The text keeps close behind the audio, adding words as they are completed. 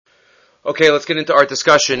Okay, let's get into our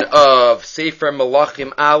discussion of Sefer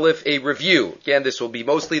Malachim Aleph, a review. Again, this will be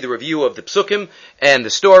mostly the review of the psukim and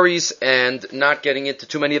the stories, and not getting into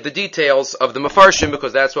too many of the details of the Mefarshim,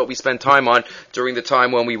 because that's what we spent time on during the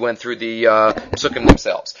time when we went through the psukim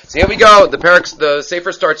themselves. So here we go. The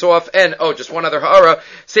Sefer starts off, and just one other ha'ara.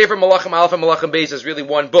 Sefer Malachim Aleph and Malachim Beis is really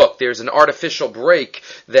one book. There's an artificial break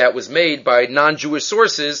that was made by non-Jewish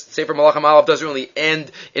sources. Sefer Malachim Aleph doesn't really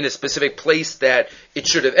end in a specific place that it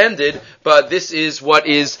should have ended, but this is what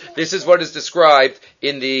is described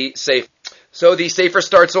in the Sefer. So the Sefer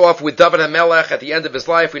starts off with David HaMelech at the end of his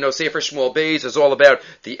life. We know Sefer Shmuel Beis is all about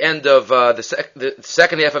the end of the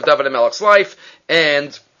second half of David HaMelech's life,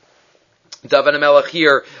 and David HaMelech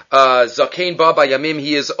here, Zakein Baba Yamim,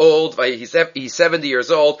 he is old, he's 70 years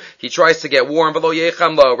old, he tries to get warm, V'lo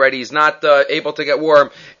Yecham Lo, right, he's not able to get warm,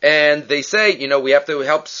 and they say, we have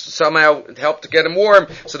to somehow help to get him warm,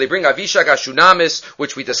 so they bring Avishag Ashunamis,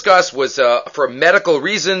 which we discussed was for medical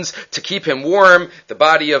reasons, to keep him warm, the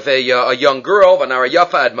body of a young girl, Vanara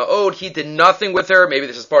Yafa Ad Ma'od, he did nothing with her, maybe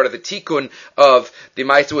this is part of the tikkun of the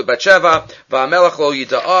Ma'aseh with Bathsheba, V'Amelech Lo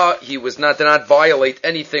Yida'ah, he did not violate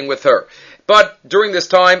anything with her. But during this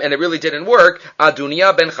time, and it really didn't work,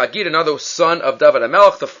 Adoniah ben Chagid, another son of David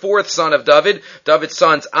HaMelech, the fourth son of David, David's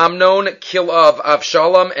sons Amnon, Kilav,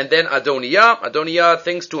 Avshalom, and then Adoniah. Adoniah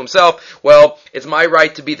thinks to himself, well, it's my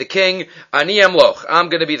right to be the king. Ani Emloch, I'm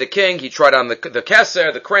going to be the king. He tried on the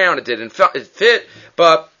keser, the crown, it didn't fit,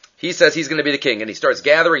 but he says he's going to be the king, and he starts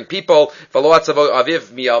gathering people. His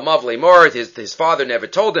father never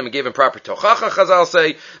told him and gave him proper tochacha, Chazal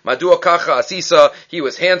say. Madua kacha asisa, he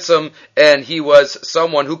was handsome, and he was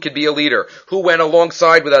someone who could be a leader. Who went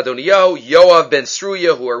alongside with Adoniyahu? Yoav ben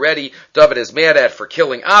Sruya, who already David is mad at for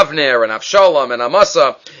killing Avner and Avshalom and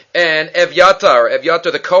Amasa, and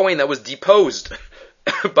Evyatar the Kohen that was deposed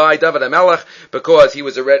by David HaMelech because he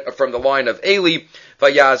was from the line of Eli.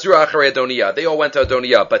 They all went to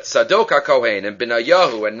Adoniah, but Sadok HaKohen and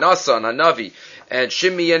Benayahu and Nasan Hanavi and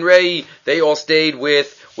Shimi and Rei, they all stayed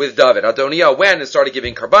with David. Adoniah went and started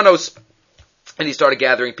giving karbanos, and he started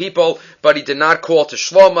gathering people, but he did not call to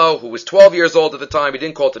Shlomo, who was 12 years old at the time. He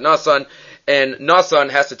didn't call to Nasan, and Nasan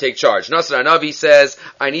has to take charge. Nasan Hanavi says,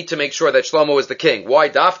 I need to make sure that Shlomo is the king. Why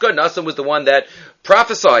Dafka? Nasan was the one that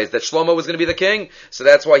prophesied that Shlomo was going to be the king, so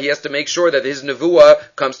that's why he has to make sure that his nevuah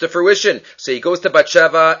comes to fruition. So he goes to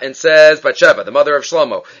Bathsheba and says, Bathsheba, the mother of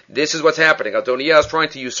Shlomo, this is what's happening. Adoniah is trying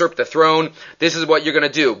to usurp the throne. This is what you're going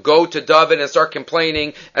to do. Go to David and start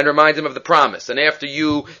complaining and remind him of the promise. And after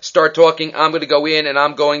you start talking, I'm going to go in and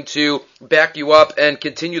I'm going to back you up and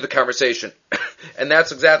continue the conversation. And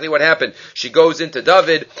that's exactly what happened. She goes into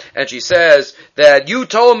David and she says that you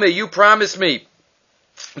told me, you promised me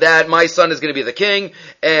that my son is going to be the king,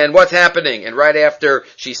 and what's happening? And right after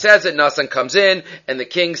she says it, Nasan comes in, and the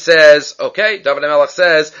king says, okay, David HaMelech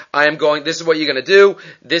says, this is what you're going to do,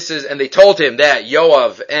 and they told him that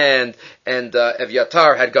Yoav and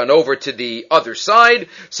Evyatar had gone over to the other side,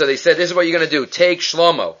 so they said, this is what you're going to do, take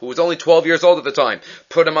Shlomo, who was only 12 years old at the time,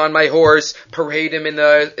 put him on my horse, parade him in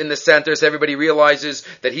the center so everybody realizes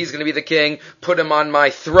that he's going to be the king, put him on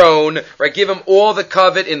my throne, right, give him all the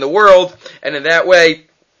covet in the world, and in that way,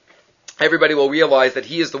 everybody will realize that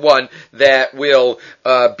he is the one that will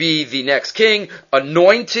be the next king.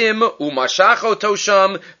 Anoint him, umashacho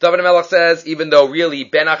tosham. David HaMelech says, even though really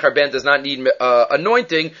Ben Achar Ben does not need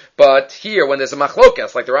anointing, but here when there's a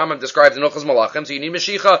machlokas, like the Rambam describes in Ochos Malachim, so you need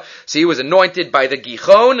Mashiach. So he was anointed by the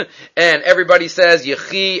Gichon, and everybody says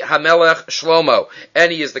Yechi HaMelech Shlomo,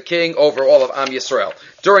 and he is the king over all of Am Yisrael.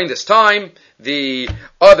 During this time, the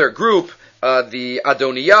other group, the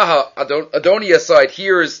Adoniah side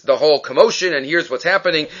hears the whole commotion and hears what's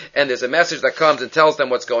happening, and there's a message that comes and tells them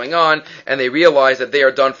what's going on, and they realize that they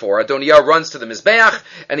are done for. Adoniah runs to the Mizbeach,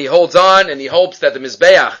 and he holds on, and he hopes that the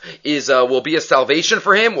Mizbeach will be a salvation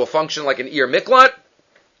for him, will function like an Ir Miklat.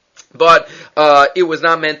 But it was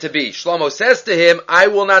not meant to be. Shlomo says to him, I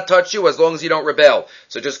will not touch you as long as you don't rebel.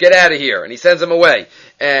 So just get out of here. And he sends him away.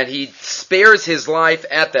 And he spares his life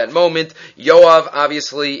at that moment. Yoav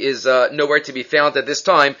obviously is nowhere to be found at this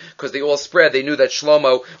time because they all spread. They knew that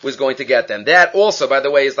Shlomo was going to get them. That also, by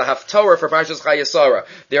the way, is the Haftorah for Parshas Chayesara.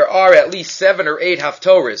 There are at least 7 or 8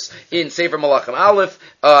 Haftorahs in Sefer Malachim Aleph.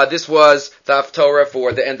 This was the Haftorah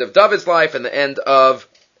for the end of David's life and the end of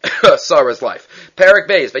Sarah's life. Parak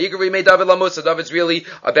Beis. Vayikra made David Lamusa. David's really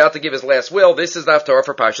about to give his last will. This is the Haftarah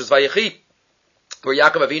for Parshas Vayechi. where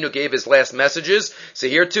Yaakov Avinu gave his last messages. So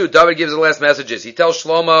here too, David gives his last messages. He tells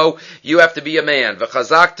Shlomo, you have to be a man.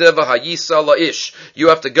 V'chazakta v'hayisa la'ish. You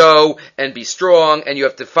have to go and be strong, and you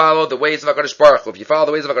have to follow the ways of HaKadosh Baruch Hu. If you follow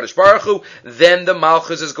the ways of HaKadosh Baruch Hu, then the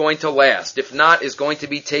Malchus is going to last. If not, is going to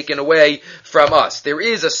be taken away from us. There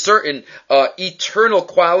is a certain eternal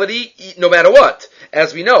quality, no matter what.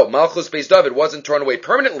 As we know, Malchus Beis David wasn't torn away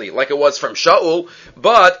permanently, like it was from Shaul,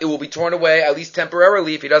 but it will be torn away, at least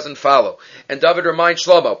temporarily, if he doesn't follow. And David reminds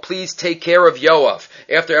Shlomo, please take care of Yoav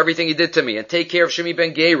after everything he did to me, and take care of Shimi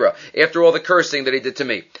ben Gera after all the cursing that he did to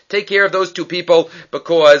me. Take care of those two people,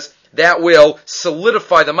 because that will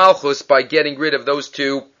solidify the Malchus by getting rid of those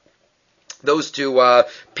two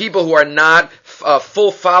people who are not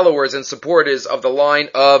full followers and supporters of the line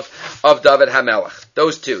of David HaMelech.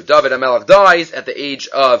 Those two. David HaMelech dies at the age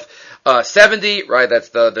of 70, right? That's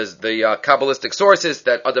the Kabbalistic sources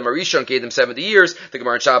that Adam Arishon gave him 70 years. The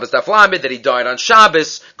Gemara in Shabbos Daf Lamed that he died on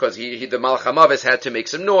Shabbos because the Malach HaMavis had to make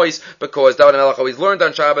some noise because David HaMelech always learned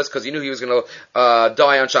on Shabbos because he knew he was going to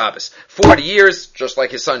die on Shabbos. 40 years, just like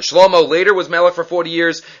his son Shlomo later was Melech for 40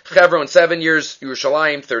 years. Hebron 7 years.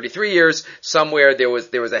 Yerushalayim 33 years. Somewhere there was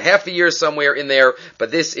a half a year somewhere in there, but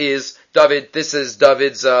this is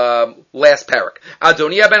David's last parak.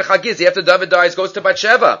 Adoniah ben Chagiz, after David dies, goes to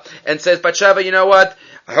Bathsheba and says, Bathsheba, you know what?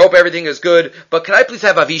 I hope everything is good, but can I please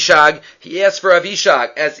have Avishag? He asks for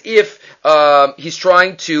Avishag as if he's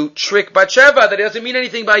trying to trick Bathsheba, that he doesn't mean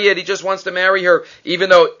anything by it. He just wants to marry her, even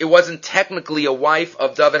though it wasn't technically a wife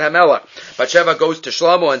of David HaMelech. Bathsheba goes to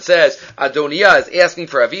Shlomo and says, Adoniah is asking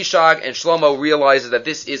for Avishag, and Shlomo realizes that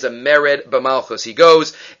this is a mered b'malchus. He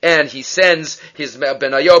goes and he sends his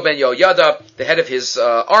Benayo ben Yoyada, the head of his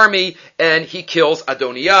army, and he kills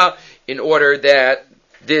Adoniah in order that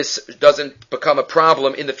this doesn't become a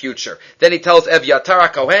problem in the future. Then he tells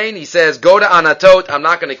Evyatar Kohen, he says, go to Anatot, I'm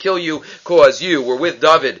not going to kill you because you were with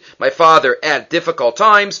David, my father, at difficult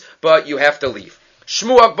times, but you have to leave.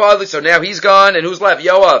 Shmuel Badli, so now he's gone, and who's left?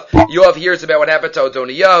 Yoav. Yoav hears about what happened to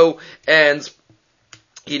Adoniah, and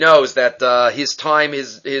he knows that his time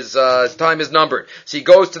is numbered. So he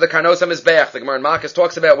goes to the Karnos HaMizbeach. The Gemara in Makos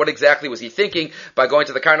talks about what exactly was he thinking by going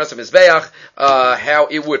to the Karnos HaMizbeach, how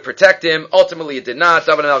it would protect him. Ultimately, it did not.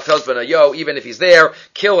 David HaMelech tells Benayo, even if he's there,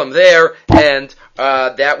 kill him there, and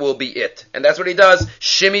that will be it. And that's what he does.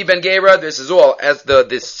 Shimi ben Gera, this is all as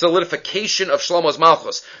this solidification of Shlomo's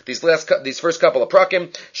Malchus. These first couple of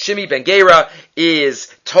prakim, Shimi ben Gera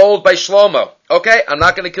is told by Shlomo, okay, I'm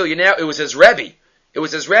not going to kill you now. It was his Rebbe. It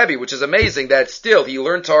was his Rebbe, which is amazing that still he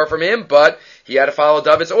learned Torah from him, but he had to follow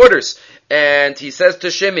David's orders. And he says to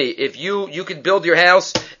Shimi, if you could build your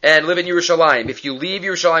house and live in Yerushalayim. If you leave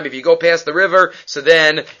Yerushalayim, if you go past the river, so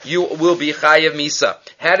then you will be Chayev Misa.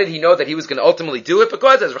 How did he know that he was going to ultimately do it?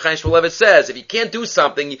 Because, as Rechaim Shmulevitz says, if you can't do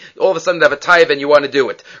something, all of a sudden you have a taiv and you want to do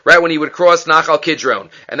it. Right when he would cross Nachal Kidron.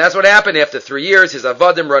 And that's what happened after 3 years. His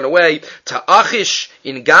Avadim run away to Achish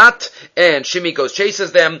in Gat, and Shimi goes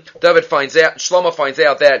chases them. Shlomo finds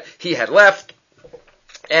out that he had left,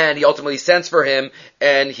 and he ultimately sends for him,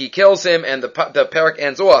 and he kills him, and the parak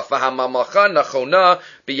ends off, V'hamamlacha nachona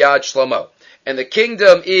biyad Shlomo. And the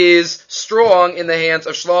kingdom is strong in the hands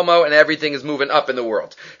of Shlomo, and everything is moving up in the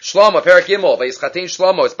world. Shlomo, Perak Gimel, V'yischatin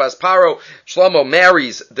Shlomo, it's Bas Paro. Shlomo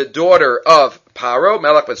marries the daughter of Paro,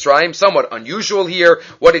 Melech Mitzrayim, somewhat unusual here.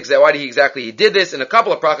 Why did he did this? In a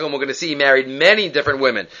couple of prakim, we're going to see he married many different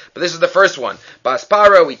women. But this is the first one. Bas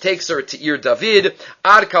Paro, he takes her to Ir David,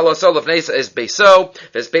 Ad Kalosol of Nesa is Beiso,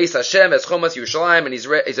 there's Beis Hashem, as Chomas Yerushalayim, and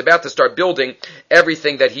he's about to start building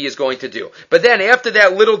everything that he is going to do. But then, after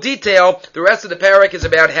that little detail, the rest of the parak is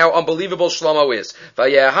about how unbelievable Shlomo is.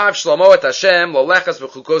 Vayehav Shlomo et Hashem, lo lechas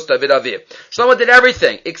v'chukos David aviv. Shlomo did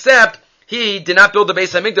everything, except he did not build the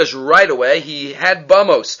Beis HaMikdash right away. He had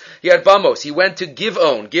bamos. He went to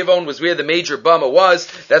Givon. Givon was where the major bama was.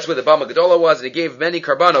 That's where the bama Gedola was, and he gave many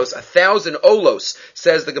karbanos, 1,000 olos,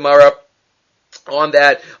 says the Gemara, on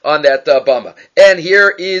that bama. And here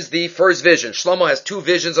is the first vision. Shlomo has two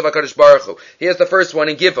visions of HaKadosh Baruch Hu. Here's the first one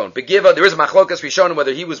in Givon. But Givon, there is a machlokas Rishonim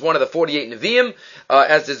whether he was one of the 48 Nevi'im,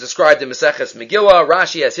 as is described in Maseches Megillah.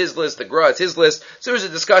 Rashi has his list, the Gra has his list. So there's a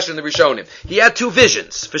discussion in the Rishonim. He had two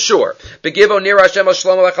visions, for sure. But Givon near Hashem al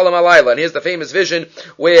Shlomo lechalam alayla. And here's the famous vision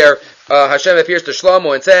where Hashem appears to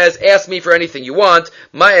Shlomo and says, ask me for anything you want.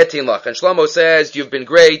 Ma'etin lach. And Shlomo says, you've been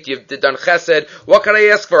great, you've done chesed. What can I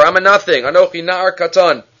ask for? I'm a nothing. Anochi na'ar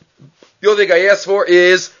katan. The only thing I ask for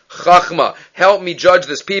is chachma. Help me judge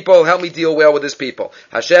this people. Help me deal well with this people.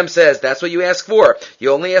 Hashem says, that's what you ask for.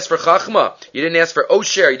 You only ask for chachma. You didn't ask for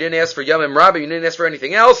osher. You didn't ask for yamim rabbi. You didn't ask for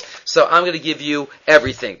anything else. So I'm going to give you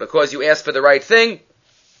everything. Because you asked for the right thing,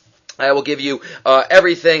 I will give you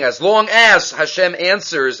everything as long as Hashem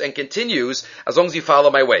answers and continues, as long as you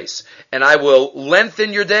follow my ways. And I will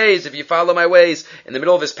lengthen your days if you follow my ways. In the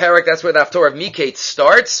middle of his parak, that's where the Haftorah of Mikate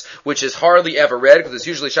starts, which is hardly ever read, because it's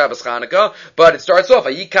usually Shabbos Chanukah, but it starts off,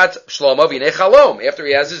 Ayikat Shlomo v'nei chalom. After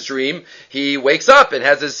he has his dream, he wakes up and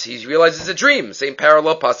he realizes it's a dream. Same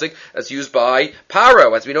parallel pasuk as used by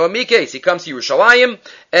Paro, as we know in Mikate. He comes to Yerushalayim,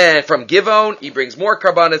 and from Givon, he brings more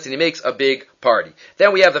karbanos, and he makes a big party.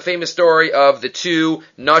 Then we have the famous story of the two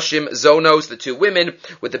Nashim Zonos, the two women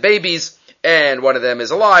with the babies, and one of them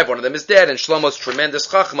is alive, one of them is dead, and Shlomo's tremendous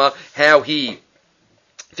chachma, how he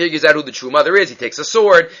figures out who the true mother is. He takes a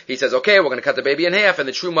sword, he says, okay, we're going to cut the baby in half, and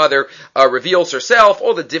the true mother reveals herself,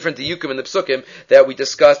 all the different diyukim and the psukim that we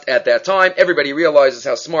discussed at that time. Everybody realizes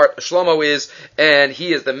how smart Shlomo is, and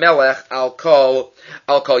he is the melech al kol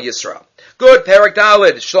Yisrael. Good, Perek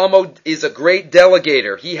Daled. Shlomo is a great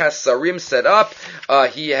delegator. He has sarim set up.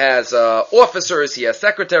 He has officers. He has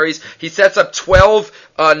secretaries. He sets up 12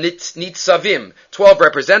 nitzavim, 12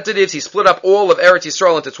 representatives. He split up all of Eretz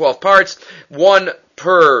Yisrael into 12 parts. One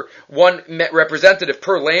representative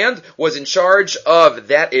per land was in charge of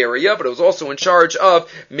that area, but it was also in charge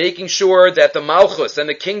of making sure that the Malchus and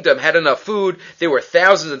the kingdom had enough food. There were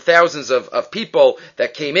thousands and thousands of people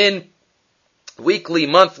that came in weekly,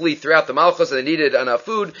 monthly, throughout the Malchus, and they needed enough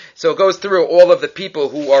food. So it goes through all of the people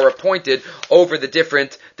who are appointed over the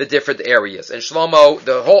different areas. And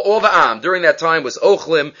Shlomo, all the Am during that time was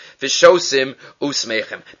Ochlim, Vishosim,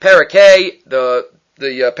 Usmechem. Parakeh, the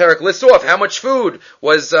parak lists off how much food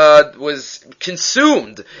was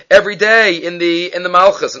consumed every day in the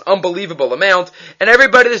Malchus, an unbelievable amount. And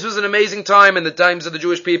everybody, this was an amazing time in the times of the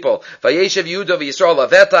Jewish people. Vayeshev Yehuda v'Yisrael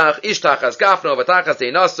avetach, ishtachas gafno, vatachas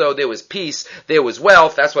deinaso. There was peace, there was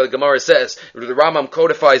wealth. That's why the Gemara says, the Rambam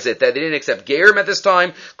codifies it, that they didn't accept Gerim at this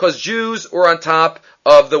time, because Jews were on top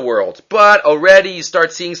of the world. But already you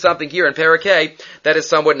start seeing something here in Parakeh that is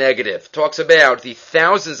somewhat negative. Talks about the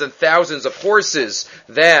thousands and thousands of horses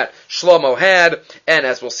that Shlomo had, and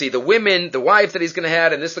as we'll see, the women, the wives that he's going to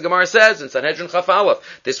have, and this the Gemara says in Sanhedrin Chaf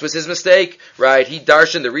Aleph, this was his mistake, right? He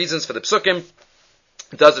darshan the reasons for the psukim.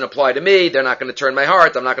 It doesn't apply to me. They're not going to turn my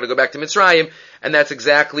heart. I'm not going to go back to Mitzrayim. And that's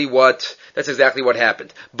exactly what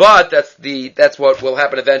happened. But that's what will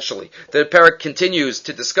happen eventually. The parak continues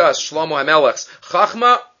to discuss Shlomo HaMelech's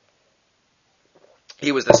Chachma.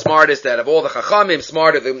 He was the smartest out of all the Chachamim,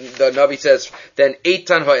 smarter, the Navi says, than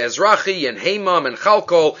Eitan HaEzrachi and Haimam and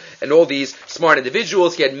Chalkol and all these smart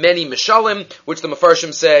individuals. He had many Mishalim, which the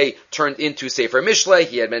Mefarshim say turned into Sefer Mishlei.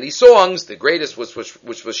 He had many songs. The greatest which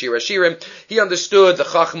was Shir HaShirim. He understood the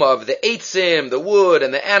Chachma of the Eitzim, the wood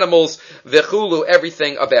and the animals, Vechulu,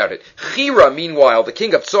 everything about it. Chira, meanwhile, the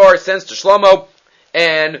king of Tsar, sends to Shlomo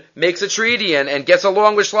and makes a treaty and gets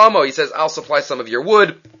along with Shlomo. He says, I'll supply some of your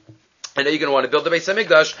wood. I know you're going to want to build the Beis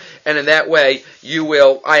HaMikdash, and in that way,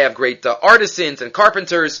 I have great artisans and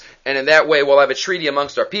carpenters, and in that way, we'll have a treaty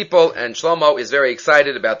amongst our people, and Shlomo is very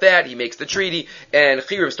excited about that. He makes the treaty, and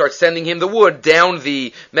Chirim starts sending him the wood down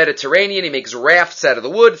the Mediterranean. He makes rafts out of the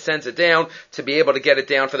wood, sends it down to be able to get it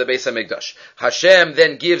down for the Beis HaMikdash. Hashem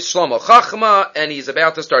then gives Shlomo Chachma, and he's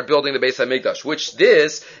about to start building the Beis HaMikdash, which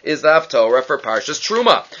this is the Haftorah for Parshas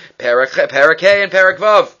Truma, Parak Hey and Parak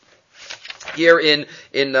Vav. Here in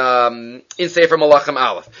Sefer Malachim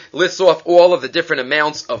Aleph, lists off all of the different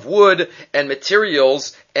amounts of wood and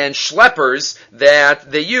materials and schleppers that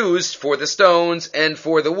they used for the stones and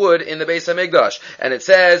for the wood in the Beis HaMikdash. And it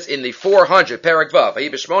says in the 400, Parak Vav,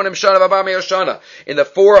 in the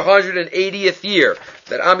 480th year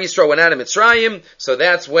that Am Yisrael went out of Mitzrayim, so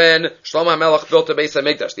that's when Shlomo HaMelech built the Beis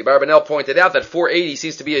HaMikdash. The Barbanel pointed out that 480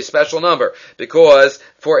 seems to be a special number, because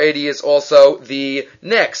 480 is also the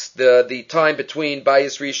time between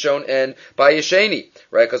Bayis Rishon and Bayis Sheni,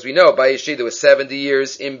 right? Because we know Bayis Sheni there was 70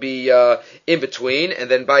 years in between, and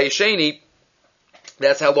then Bayis Sheni,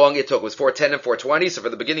 that's how long it took. It was 410 and 420. So for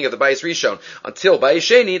the beginning of the Bayis Rishon until Bayis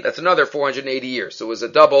Sheni, that's another 480 years. So it was a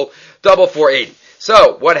double 480.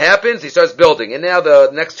 So what happens? He starts building, and now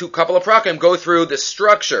the next couple of prakim go through the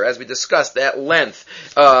structure, as we discussed at length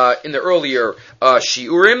in the earlier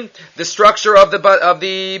shiurim. The structure of the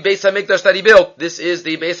Beis Hamikdash that he built. This is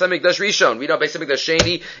the Beis Hamikdash Rishon. We know Beis Hamikdash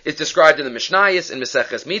Sheni is described in the Mishnayos in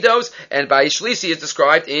Meseches Midos, and Bayis Shlisi is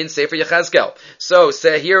described in Sefer Yechezkel. So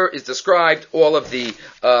here is described all of the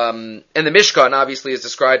and the Mishkan obviously is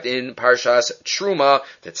described in Parshas Truma,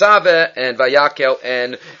 Tetzaveh, and Vayakel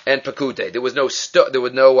and Pekudei. There was no there were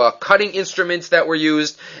no cutting instruments that were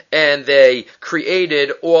used, and they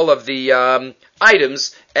created all of the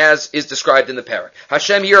items as is described in the parak.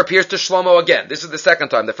 Hashem here appears to Shlomo again. This is the second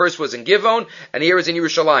time. The first was in Givon, and here is in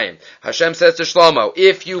Yerushalayim. Hashem says to Shlomo,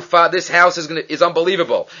 if you this house is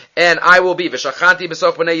unbelievable, and I will be v'shachanti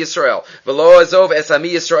b'sof b'nei Yisrael v'lo azov es ami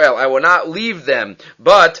Yisrael. I will not leave them,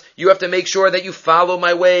 but you have to make sure that you follow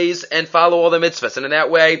my ways and follow all the mitzvahs, and in that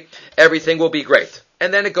way everything will be great.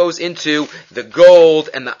 And then it goes into the gold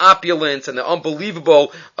and the opulence and the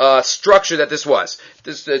unbelievable structure that this was.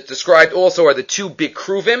 This described also are the two big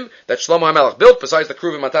kruvim that Shlomo HaMelech built. Besides the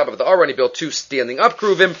kruvim on top of the Aron, he built two standing up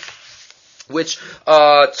kruvim, which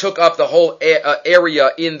took up the whole area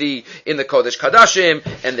in the Kodesh Kadashim,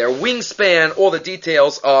 and their wingspan. All the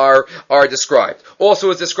details are described. Also,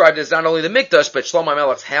 it's described as not only the Mikdash, but Shlomo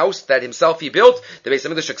HaMelech's house that himself he built. The Beis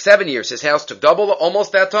HaMikdash took 7 years. His house took double,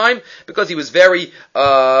 almost that time, because he was very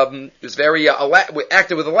acted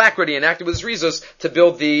with alacrity and acted with his resources to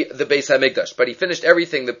build the Beis HaMikdash. But he finished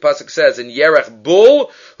everything. The pasuk says in Yerech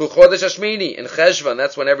Bul Hu Chodesh Hashmini in Cheshvan.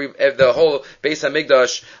 That's when the whole Beis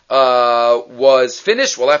HaMikdash was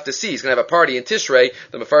finished. We'll have to see. He's going to have a party in Tishrei.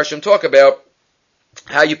 The Mefarshim talk about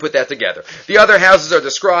how you put that together. The other houses are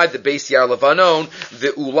described, the Beis Yar Levanon,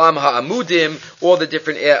 the Ulam HaAmudim, all the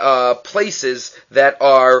different places that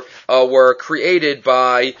were created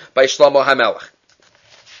by Shlomo HaMelech.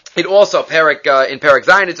 It also, in Perek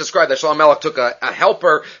Zayin, it's described that Shlomo HaMelech took a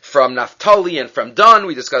helper from Naphtali and from Dan.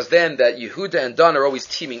 We discussed then that Yehuda and Dan are always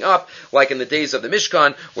teaming up, like in the days of the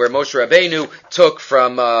Mishkan, where Moshe Rabbeinu took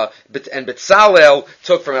from, and Betzalel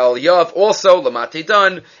took from Eliyav, also, Lamate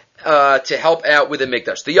Dan, to help out with the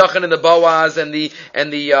Mikdash. The Yachan and the Boaz and the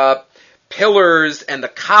pillars and the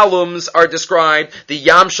columns are described, the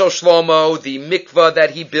Yam Shel Shlomo, the mikvah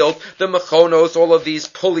that he built, the mechonos, all of these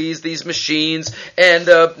pulleys, these machines, and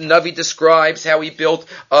Navi describes how he built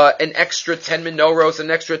an extra 10 menorahs, an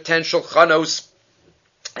extra 10 shulchanos,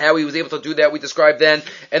 how he was able to do that, we described then,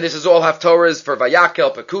 and this is all Haftorahs for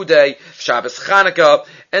Vayakel, Pekudei, Shabbos Chanukah,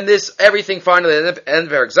 and this, everything finally, at the end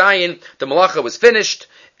of Perek Zayin, the Malacha was finished,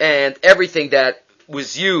 and everything that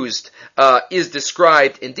was used is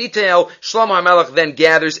described in detail. Shlomo HaMelech then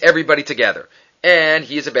gathers everybody together, and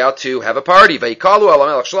he is about to have a party. Vayikalu al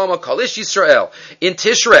HaMelech Shlomo Kol Ish Yisrael in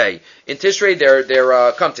Tishrei. In Tishrei,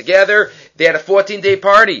 they're come together. They had a 14-day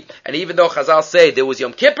party, and even though Chazal say there was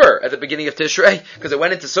Yom Kippur at the beginning of Tishrei because it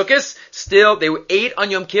went into Sukkot, still they ate on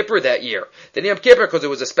Yom Kippur that year. Then Yom Kippur, because it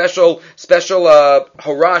was a special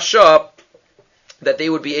horasha, that they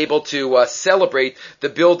would be able to celebrate the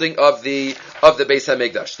building of the Beis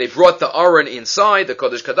HaMikdash. They brought the Aron inside, the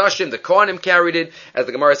Kodesh Kadashim, the Kohanim carried it, as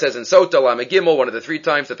the Gemara says in Sota, Lamed Gimel, one of the 3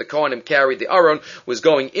 times that the Kohanim carried the Aron was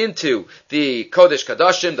going into the Kodesh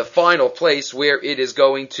Kadashim, the final place where it is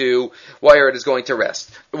going to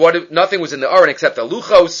rest. Nothing was in the Aron except the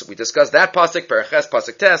Luchos. We discussed that pasuk, Pereches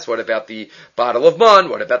pasuk Tes. What about the bottle of man?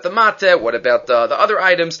 What about the Mateh? What about the other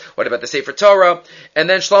items? What about the Sefer Torah? And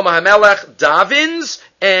then Shlomo HaMelech davens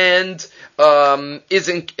and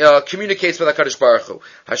communicates with HaKadosh Baruch Hu.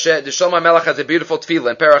 The Shlomo HaMelech has a beautiful tefillah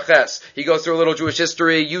in Paraches. He goes through a little Jewish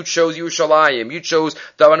history. You chose Yerushalayim. You chose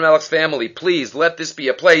David HaMelech's family. Please let this be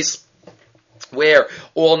a place where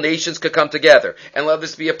all nations could come together, and let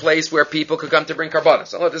this be a place where people could come to bring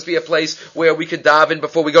karbanos, and let this be a place where we could daven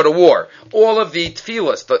before we go to war. All of the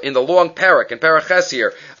tefillas in the long parak and paraches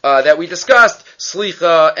here that we discussed,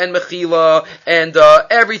 slicha and mechila and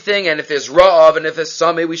everything, and if there's ra'av and if there's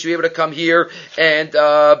sameh, we should be able to come here and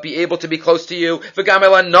be able to be close to you. V'gam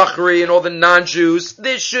el nachri and all the non-Jews.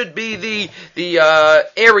 This should be the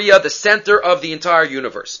area, the center of the entire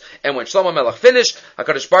universe. And when Shlomo Melech finished,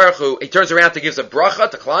 HaKadosh Baruch Hu, he turns around to gives a bracha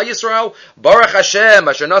to Klal Yisrael, Baruch Hashem,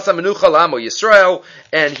 Asher Nasa Menucha L'Amo Yisrael,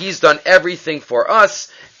 and he's done everything for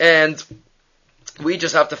us, and we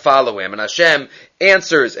just have to follow him. And Hashem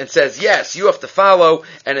answers and says, yes, you have to follow,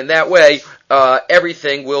 and in that way,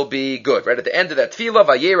 everything will be good. Right at the end of that tefillah,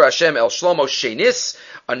 Vayera Hashem El Shlomo Shenis,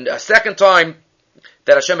 a second time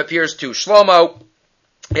that Hashem appears to Shlomo,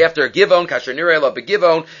 after Givon, Kasher Nirei La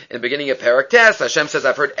Begivon, in the beginning of Perek Tes, Hashem says,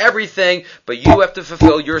 I've heard everything, but you have to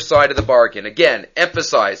fulfill your side of the bargain. Again,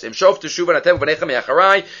 emphasize, if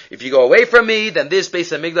you go away from me, then this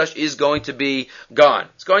Beis HaMikdash is going to be gone.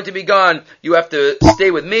 It's going to be gone. You have to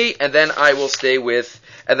stay with me, and then I will stay with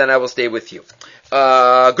you.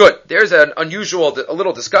 Good. There's a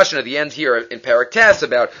little discussion at the end here in Perek Tes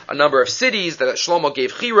about a number of cities that Shlomo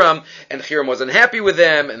gave Hiram, and Hiram wasn't happy with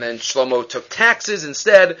them, and then Shlomo took taxes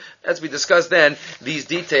instead. As we discussed then, these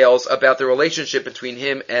details about the relationship between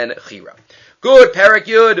him and Hiram. Good, Parak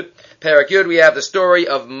Yud. Parak Yud, we have the story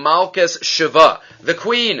of Malchus Sheva, the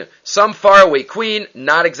queen, some faraway queen,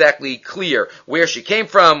 not exactly clear where she came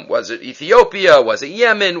from. Was it Ethiopia? Was it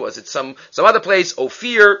Yemen? Was it some other place?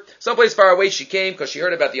 Ophir? Someplace far away she came because she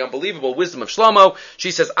heard about the unbelievable wisdom of Shlomo.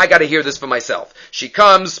 She says, I gotta hear this for myself. She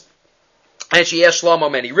comes, and she asks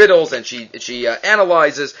Shlomo many riddles, and she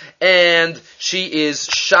analyzes, and she is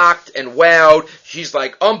shocked and wowed. She's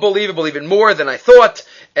like, unbelievable, even more than I thought.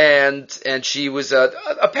 And she was a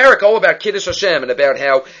parak all about Kiddush Hashem and about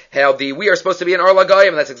how we are supposed to be in Ar Lagayim,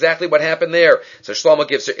 and that's exactly what happened there. So Shlomo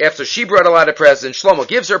gives her, after she brought a lot of presents, Shlomo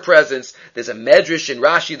gives her presents. There's a medrash in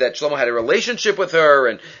Rashi that Shlomo had a relationship with her,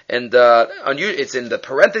 and it's in the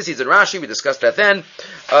parentheses in Rashi. We discussed that then.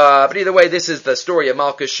 But either way, this is the story of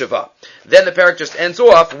Malchus Sheva. Then the parak just ends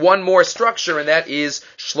off one more structure, and that is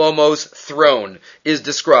Shlomo's throne is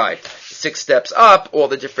described. 6 steps up, all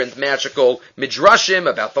the different magical midrashim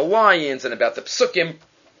about the lions and about the psukim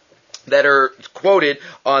that are quoted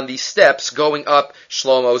on the steps going up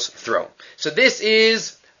Shlomo's throne. So this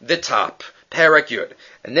is the top, Parak Yud.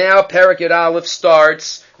 And now Parak Yud Aleph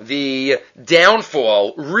starts the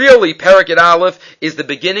downfall. Really, Parak Yud Aleph is the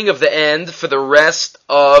beginning of the end for the rest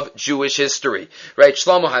of Jewish history. Right?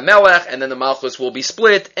 Shlomo HaMelech, and then the Malchus will be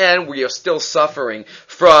split, and we are still suffering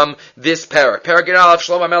from this parak. Parak Yud Aleph,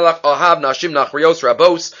 Shlomo HaMelech, Ahav, Nashim, Nachrios,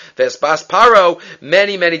 Rabos, Vespas, Paro,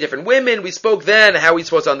 many different women. We spoke then, how he's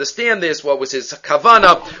supposed to understand this, what was his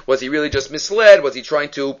kavana, was he really just misled, was he trying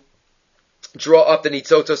to draw up the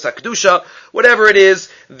Nitzotos HaKedusha, whatever it is,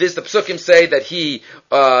 the Psukim say that he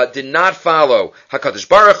did not follow HaKadosh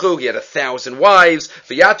Baruch Hu. He had 1,000 wives.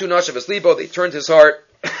 V'yatu nashav es libo, they turned his heart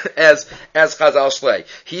as Chazal Shlei.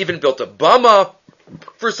 He even built a bama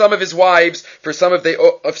for some of his wives, for some of their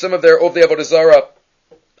Ovdei Avodah Zarah,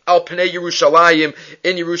 Al Pnei Yerushalayim,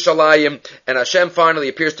 in Yerushalayim, and Hashem finally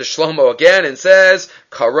appears to Shlomo again and says,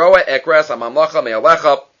 Karoa ekras amamlacha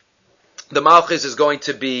me'alecha, the Malchus is going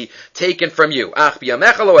to be taken from you. Ach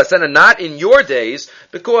b'yamecha lo asena, not in your days,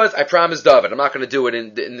 because I promised David. I'm not going to do it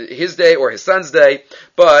in his day or his son's day,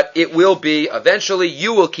 but it will be eventually.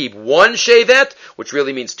 You will keep one shevet, which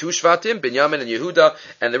really means 2 shvatim, Binyamin and Yehuda,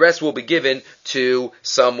 and the rest will be given to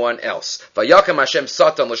someone else. Vayakam Hashem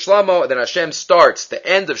satan l'Shlomo, and then Hashem starts the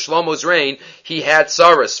end of Shlomo's reign. He had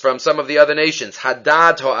tsaros from some of the other nations.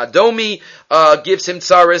 Hadad ha'adomi gives him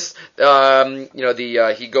tsaros.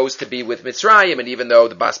 He goes to be with Mitzrayim, and even though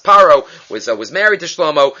the Bas Paro was married to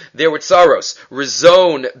Shlomo, there were tsaros.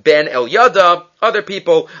 Rezon ben Elyada, other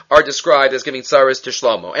people are described as giving tsaros to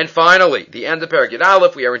Shlomo. And finally, the end of Parak Yud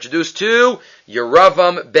Aleph, we are introduced to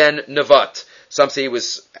Yeravam ben Nevat. Some say he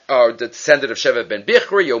was the descendant of Sheva ben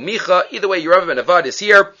Bichri, Yomicha. Either way, Yeravam ben Nevat is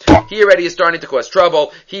here. He already is starting to cause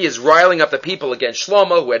trouble. He is riling up the people against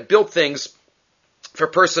Shlomo, who had built things for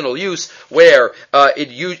personal use, where it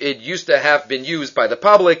used to have been used by the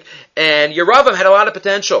public, and Yeravam had a lot of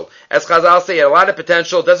potential. As Chazal say, he had a lot of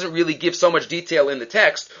potential. Doesn't really give so much detail in the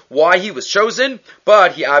text why he was chosen,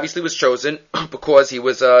 but he obviously was chosen because he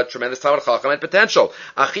was a tremendous Talmid Chacham and potential.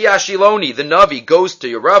 Achia Shiloni, the Navi, goes to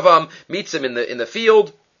Yeravam, meets him in the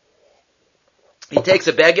field. He takes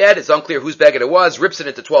a beged, it's unclear whose beged it was, rips it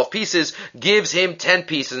into 12 pieces, gives him 10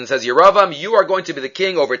 pieces, and says, Yeravam, you are going to be the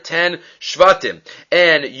king over 10 shvatim,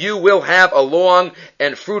 and you will have a long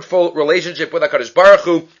and fruitful relationship with HaKadosh Baruch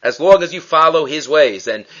Hu, as long as you follow his ways.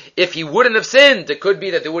 And if he wouldn't have sinned, it could be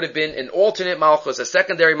that there would have been an alternate Malchus, a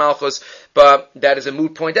secondary Malchus, but that is a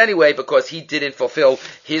moot point anyway, because he didn't fulfill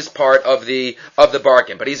his part of the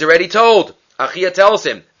bargain. But he's already told. Achia tells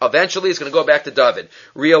him, eventually he's going to go back to David.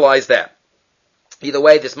 Realize that. Either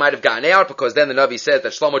way, this might have gotten out, because then the Navi says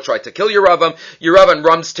that Shlomo tried to kill Yeravam. Yeravam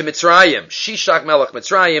runs to Mitzrayim, Shishak Melech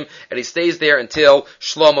Mitzrayim, and he stays there until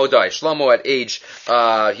Shlomo dies. Shlomo at age,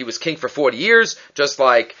 he was king for 40 years, just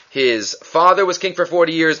like his father was king for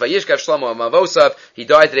 40 years. Vayishkav Shlomo Mavosav, he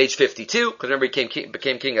died at age 52, because remember he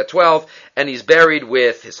became king at 12, and he's buried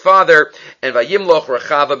with his father, and Vayimloch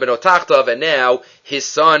Rechavam ben Otachtav, and now his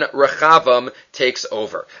son Rechavam takes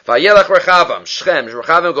over. Vayelech Rechavam, Shechem,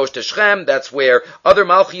 Rechavam goes to Shechem, that's where other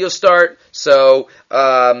Malchios start, so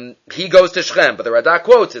he goes to Shechem, but the Radak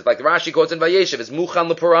quotes it, like the Rashi quotes in Vayeshev, is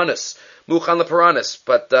Muchan Lepuranis.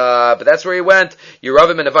 But that's where he went.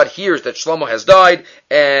 Yeravam ben Nevat hears that Shlomo has died,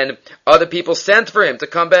 and other people sent for him to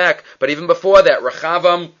come back. But even before that,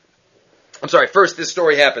 Rechavam I'm sorry, first this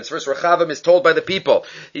story happens. First Rechavam is told by the people.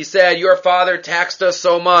 He said, your father taxed us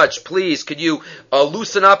so much. Please, could you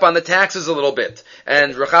loosen up on the taxes a little bit?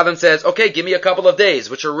 And Rechavam says, okay, give me a couple of days,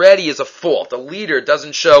 which already is a fault. A leader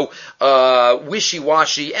doesn't show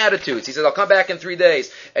wishy-washy attitudes. He says, I'll come back in 3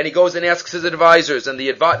 days. And he goes and asks his advisors, and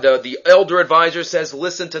the elder advisor says,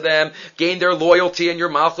 listen to them, gain their loyalty, and your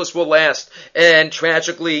malchus will last. And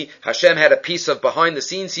tragically, Hashem had a piece of behind the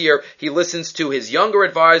scenes here. He listens to his younger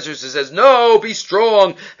advisors and says, no, be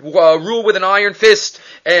strong, rule with an iron fist,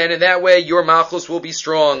 and in that way your malchus will be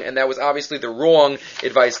strong. And that was obviously the wrong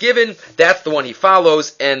advice given. That's the one he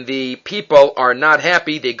follows, and the people are not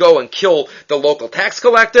happy. They go and kill the local tax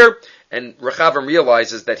collector, and Rechavam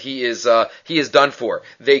realizes that he is done for.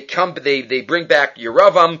 They bring back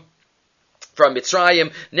Yeravam from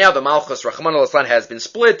Mitzrayim. Now the Malchus, Rachmana litzlan, has been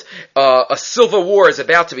split. A civil war is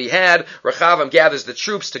about to be had. Rechavam gathers the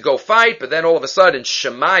troops to go fight, but then all of a sudden,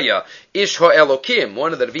 Shemaiah, Ish HaElokim,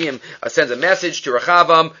 one of the Reveiw, sends a message to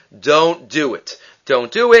Rechavam, don't do it.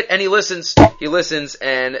 Don't do it, and he listens,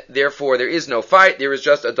 and therefore there is no fight, there is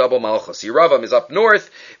just a double malchus. Yeravam is up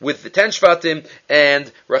north with the 10 shvatim, and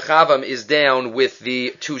Rechavam is down with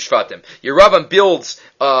the 2 shvatim. Yeravam builds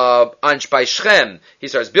by Shechem, he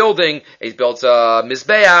starts building, he builds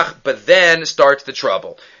Mizbeach, but then starts the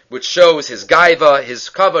trouble, which shows his gaiva, his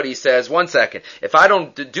kavod. He says, one second, if I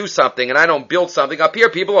don't do something and I don't build something up here,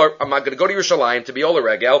 people are going to go to Yerushalayim to be Ola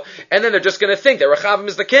Regel, and then they're just going to think that Rechavam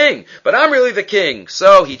is the king, but I'm really the king.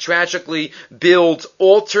 So he tragically builds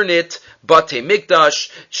alternate Batei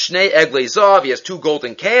Mikdash, Shnei Eglei Zav. He has 2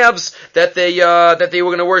 golden calves that they were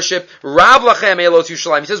going to worship. Rav Lachem Elos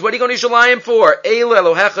Yerushalayim. He says, what are you going to Yerushalayim for? Eile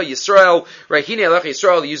Elohecha Yisrael. Right, Hine Elohecha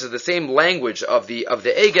Yisrael. He uses the same language of the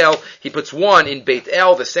Egel. He puts one in Beit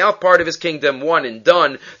El, the south part of his kingdom, one in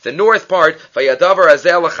Dun, the north part. Vayadavar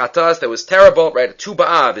Azel Chatas. That was terrible. Right, Tu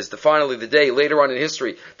B'Av is finally the day later on in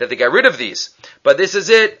history that they got rid of these. But this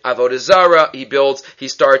is it. Avodah Zarah. He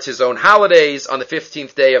starts his own holidays on the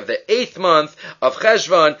 15th day of the 8th month of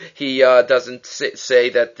Cheshvan. He doesn't say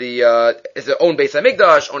that his own Beis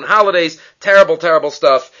HaMikdash, own holidays, terrible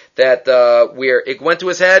stuff that where it went to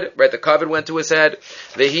his head, right? The kavod went to his head.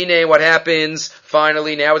 Vehine, what happens?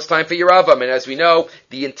 Finally, now it's time for Yeravam, and as we know,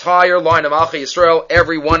 the entire line of Malchei Yisrael,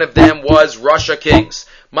 every one of them was Russia kings.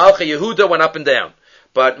 Malchei Yehuda went up and down.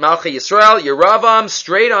 But Malchei Yisrael, Yeravam,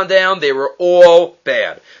 straight on down, they were all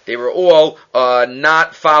bad. They were all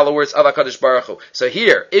not followers of HaKadosh Baruch Hu. So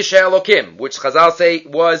here, Ish HaElokim, which Chazal say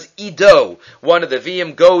was Ido, one of the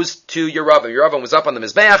Vim, goes to Yeravam. Yeravam was up on the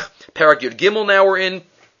Mizbeach, Parak Yud Gimel now we're in,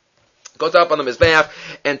 goes up on the Mizbeach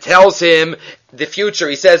and tells him the future.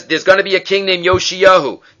 He says, there's going to be a king named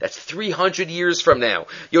Yoshiyahu. That's 300 years from now.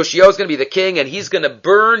 Yoshiyahu is going to be the king, and he's going to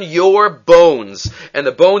burn your bones. And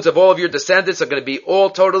the bones of all of your descendants are going to be all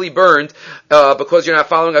totally burned, because you're not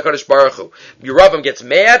following HaKadosh Baruch Hu. Yeravam gets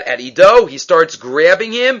mad at Ido. He starts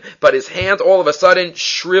grabbing him, but his hand all of a sudden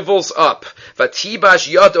shrivels up. Vatibash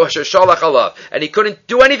yado asher shalach alav. And he couldn't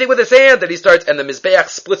do anything with his hand, and the Mizbeach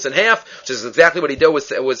splits in half, which is exactly what Ido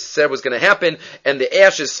said was going to happen, and the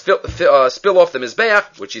ashes spill off the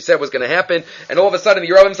Mizbeach, which he said was going to happen, and all of a sudden the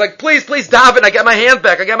Yeravim's like, please, daven, I get my hand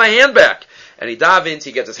back. And he davens,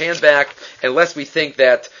 he gets his hand back, unless we think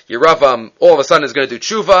that Yeravam all of a sudden is going to do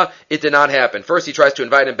tshuva. It did not happen. First he tries to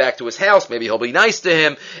invite him back to his house, maybe he'll be nice to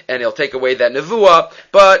him, and he'll take away that nevuah,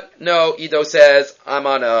 but no, Ido says, I'm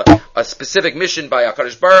on a specific mission by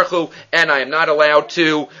HaKadosh Baruch Hu, and I am not allowed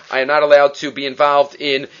to be involved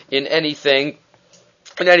in anything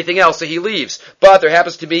else, so he leaves. But there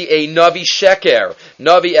happens to be a Navi Sheker,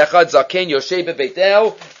 Navi Echad Zaken Yoshe Beit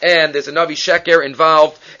El, and there's a Navi Sheker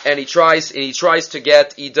involved, and he tries to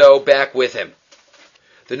get Ido back with him.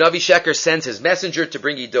 The Navi Sheker sends his messenger to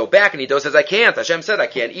bring Ido back, and Ido says, I can't. Hashem said, I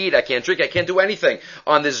can't eat, I can't drink, I can't do anything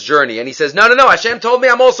on this journey. And he says, no, Hashem told me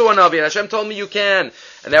I'm also a Navi, and Hashem told me you can.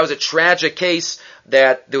 And that was a tragic case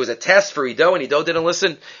that there was a test for Ido, and Ido didn't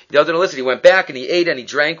listen. He went back and he ate and he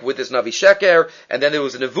drank with his Navi Sheker, and then there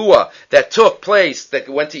was a nevuah that took place that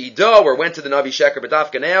went to Ido, or went to the Navi Sheker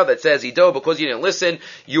B'dafka now, that says, Ido, because you didn't listen,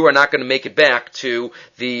 you are not going to make it back to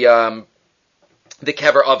the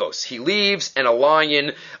Kever Avos. He leaves, and a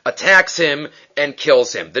lion attacks him and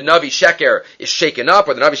kills him. The Navi Sheker is shaken up,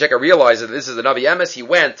 or the Navi Sheker realizes that this is the Navi Emes. He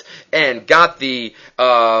went and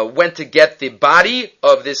went to get the body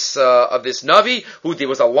of this Navi, who there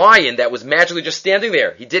was a lion that was magically just standing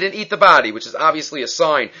there. He didn't eat the body, which is obviously a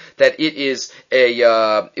sign that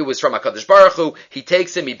it was from HaKadosh Baruch Hu. He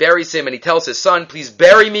takes him, he buries him, and he tells his son, please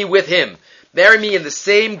bury me with him. Bury me in the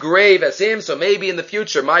same grave as him, so maybe in the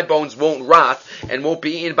future my bones won't rot and won't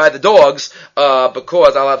be eaten by the dogs,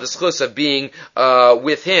 because I'll have the schus of being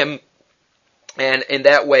with him and in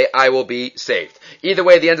that way I will be saved. Either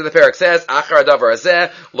way, the end of the parak says, Achar davar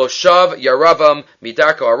hazeh, lo shav Yeravam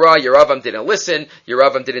midarko hara. Yeravam didn't listen.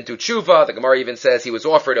 Yeravam didn't do tshuva. The Gemara even says he was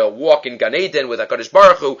offered a walk in Gan Eden with HaKadosh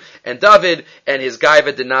Baruch Hu and David, and his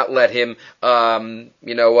gaiva did not let him,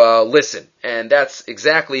 listen. And that's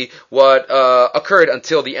exactly what occurred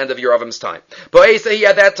until the end of Yeravam's time. Bo'esahi,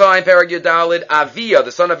 at that time, parak Yudalid, Avia,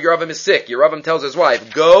 the son of Yeravam, is sick. Yeravam tells his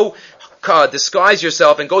wife, go disguise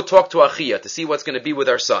yourself and go talk to Achia to see what's going to be with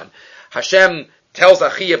our son. Hashem tells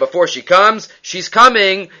Achia before she comes, she's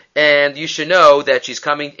coming, and you should know that she's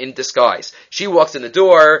coming in disguise. She walks in the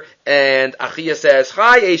door, and Achia says,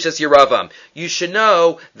 Hi, Eishes Yeravam. You should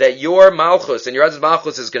know that your Malchus and your husband's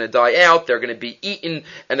Malchus is going to die out. They're going to be eaten,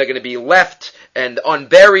 and they're going to be left and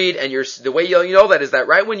unburied, and the way you know that is that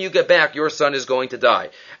right when you get back, your son is going to die.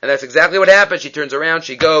 And that's exactly what happens. She turns around,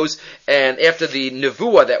 she goes, and after the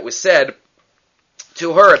nevuah that was said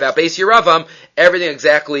to her about Beis Yeravam, everything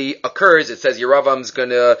exactly occurs. It says Yeravam's going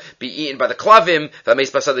to be eaten by the Klavim,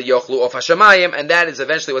 and that is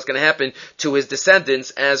eventually what's going to happen to his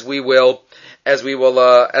descendants, as we will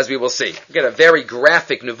see. Again, a very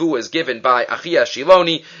graphic nevuah is given by Achia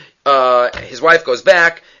Shiloni. His wife goes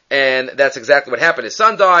back, and that's exactly what happened. His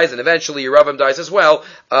son dies, and eventually Yeravam dies as well,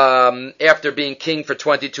 after being king for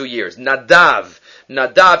 22 years. Nadav,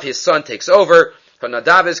 his son, takes over.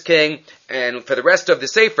 Nadav is king, and for the rest of the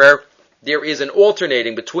Sefer, there is an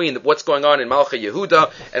alternating between what's going on in Malcha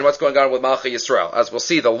Yehuda and what's going on with Malcha Yisrael. As we'll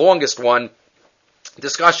see, the longest one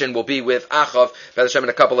discussion will be with Achav in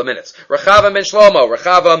a couple of minutes. Rechavam ben Shlomo.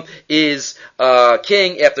 Rechavam is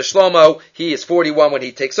king after Shlomo. He is 41 when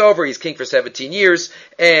he takes over. He's king for 17 years.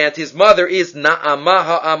 And his mother is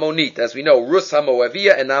Naamah Ammonit. As we know, Rus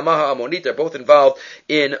HaMoaviyah and Naamah Ammonit are both involved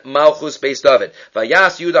in Malchus Beis David.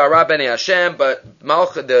 Vayas Yudah Rabbeinu Hashem, but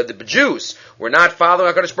the Jews were not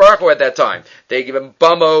following HaKadosh Baruch Hu at that time. They give him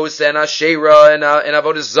Bamos and Asherah and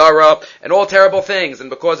Avodah Zarah and all terrible things. And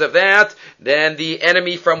because of that, then the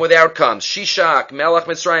enemy from without comes. Shishak, Melech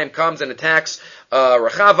Mitzrayim, comes and attacks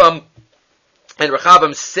Rechavam, and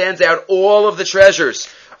Rechavam sends out all of the treasures,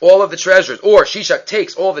 or Shishak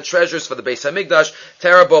takes all the treasures for the Beis Hamikdash,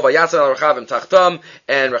 terrible, Vayatzel al Rechavam tachtam,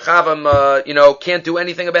 and Rechavam, can't do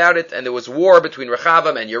anything about it, and there was war between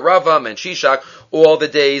Rechavam and Yeravam and Shishak all the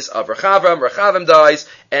days of Rechavam. Rechavam dies,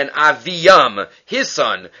 and Aviyam, his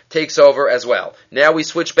son, takes over as well. Now we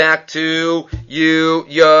switch back to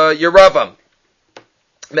Yeravam.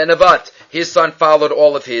 Menavat, his son, followed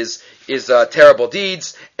all of his terrible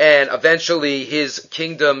deeds, and eventually his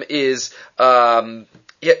kingdom is going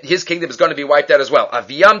to be wiped out as well.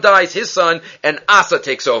 Aviyam dies, his son, and Asa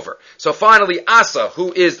takes over. So finally, Asa,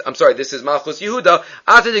 this is Malchus Yehuda,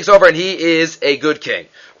 Asa takes over, and he is a good king.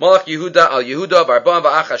 Malach Yehuda al Yehuda Barban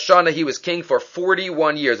Va'achashana, he was king for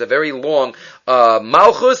 41 years, a very long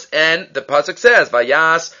Malchus, and the pasuk says,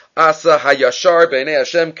 Vayas Asa hayashar b'nei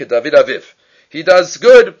Hashem keDavid aviv. He does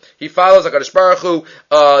good. He follows HaKadosh Baruch Hu.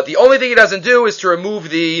 The only thing he doesn't do is to remove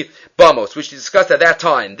the bamos, which he discussed at that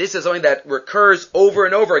time. This is something that recurs over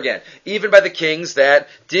and over again, even by the kings that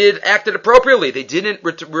acted appropriately. They didn't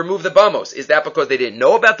remove the bamos. Is that because they didn't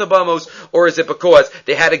know about the bamos, or is it because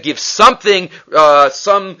they had to give something,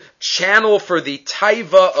 some channel for the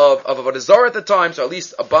taiva of Avodah Zarah at the time, so at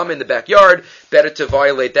least a bum in the backyard, better to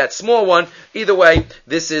violate that small one. Either way,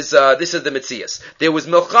 this is the Metzias. There was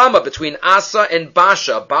milchama between Asa and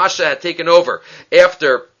Basha. Basha had taken over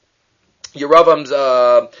after Yeravam's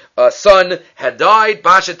son had died.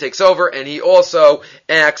 Basha takes over, and he also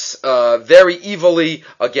acts very evilly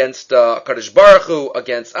against Kadosh Baruch Hu,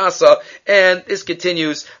 against Asa, and this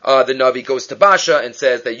continues. The Navi goes to Basha and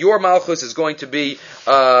says that your Malchus is going to be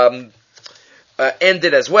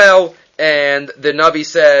ended as well, and the Navi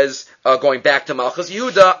says, going back to Malchus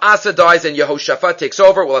Yehuda, Asa dies and Yehoshaphat takes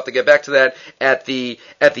over. We'll have to get back to that at the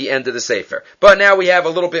end of the Sefer. But now we have a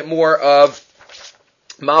little bit more of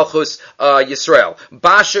Malchus Yisrael.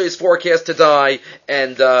 Basha is forecast to die,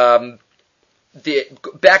 and the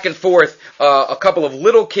back and forth, a couple of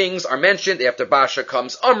little kings are mentioned. After Basha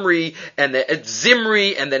comes Omri, and then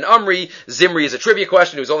Zimri, and then Omri. Zimri is a trivia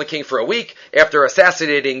question. He was only king for a week after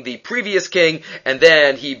assassinating the previous king, and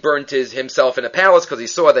then he burned himself in a palace because he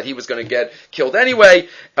saw that he was going to get killed anyway.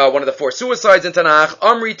 One of the 4 suicides in Tanakh.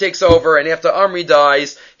 Omri takes over, and after Omri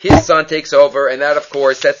dies, his son takes over, and that, of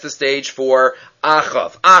course, sets the stage for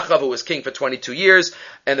Achav, who was king for 22 years,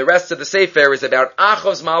 and the rest of the Sefer is about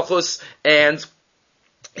Achav's Malchus and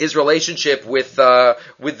his relationship with the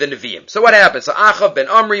Nevi'im. So what happens? So Achav ben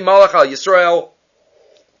Omri, Malach al Yisrael,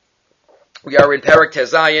 We are in Perek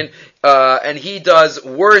Tezayin, and he does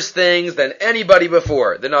worse things than anybody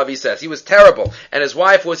before, the Navi says. He was terrible, and his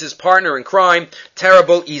wife was his partner in crime.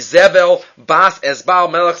 Terrible. Izebel, Bas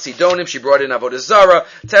Esbal, Melech Sidonim, she brought in Avodah Zarah.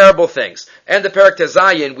 Terrible things. And the Perek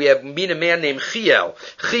Tezayin, we have a man named Chiel.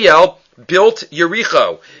 Chiel built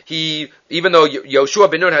Yericho. Even though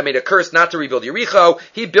Yoshua ben Nun had made a curse not to rebuild Yericho,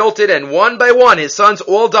 he built it, and one by one his sons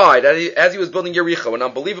all died as he was building Yericho. An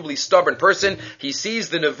unbelievably stubborn person. He sees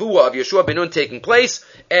the nevuah of Yoshua ben Nun taking place,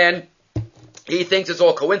 and he thinks it's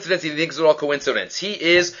all coincidence. He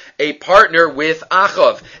is a partner with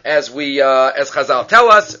Achav, as Chazal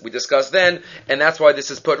tell us. We discussed then, and that's why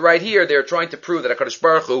this is put right here. They're trying to prove that HaKadosh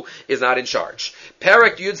Baruch Hu is not in charge.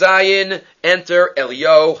 Perek Yud Zayin, enter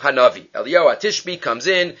Eliyahu Hanavi. Eliyahu Atishbi comes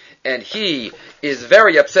in, and he is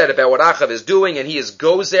very upset about what Achav is doing, and he is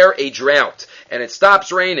gozer a drought. And it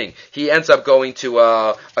stops raining. He ends up going to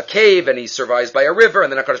a cave, and he survives by a river,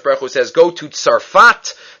 and then HaKadosh Baruch Hu says, go to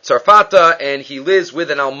Tzarfata, and he lives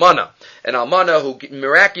with an almana who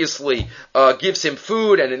miraculously gives him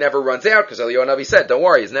food, and it never runs out, because Eliyahu Navi said, don't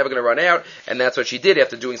worry, it's never going to run out, and that's what she did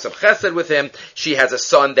after doing some chesed with him. She has a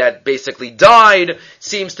son that basically died,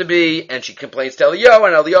 seems to be, and she complains to Eliyahu,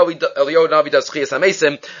 and Eliyahu Navi does Chiyas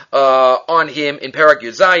HaMesim on him in Perek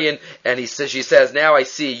Yud Zayin, and she says, now I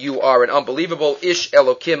see you are an unbelievable Ish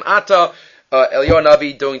Elokim Ata. Eliyahu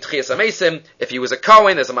Navi doing Tchias HaMesim. If he was a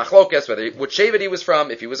Kohen, there's a machlokas, which Shevet he was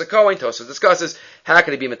from. If he was a Kohen, Tosfos discusses, how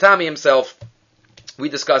could he be Matami himself? We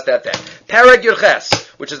discussed that then. Perek Yurches,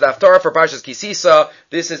 which is the Haftarah for Parshas Kisisa.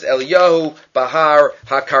 This is Eliyahu Bahar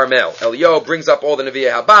HaKarmel. Eliyahu brings up all the Nevi'ei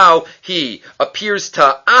Habal. He appears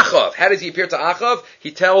to Achav. How does he appear to Achav?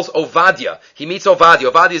 He tells Ovadia. He meets Ovadia.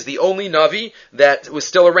 Ovadia is the only Navi that was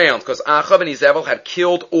still around, because Achav and Izebel had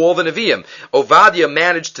killed all the Nevi'im. Ovadia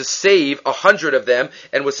managed to save 100 of them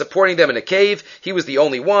and was supporting them in a cave. He was the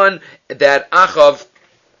only one that Achav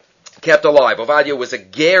kept alive. Ovadia was a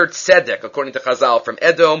ger tzedek, according to Chazal, from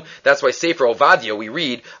Edom. That's why Sefer Ovadia we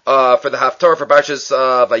read for the Haftarah for Parshas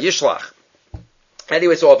Vayishlach.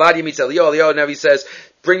 Anyway, so Ovadia meets Eliyahu. Now he says,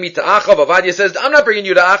 bring me to Achav. Ovadia says, I'm not bringing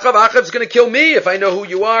you to Achav. Achav's going to kill me if I know who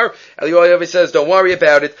you are. Eliyahu says, don't worry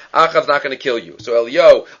about it. Achav's not going to kill you. So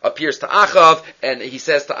Eliyahu appears to Achav, and he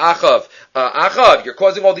says to Achav, Achav, you're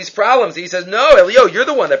causing all these problems. And he says, no, Eliyahu, you're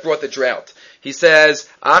the one that brought the drought. He says,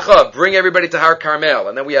 Achav, bring everybody to Har Carmel.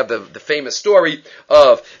 And then we have the famous story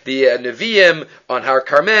of the Nevi'im on Har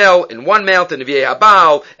Carmel, in one mountain, Nevi'ei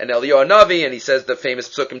Habal, and Eliyahu Navi, and he says the famous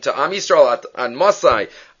psukim to Am Yisrael on Masai,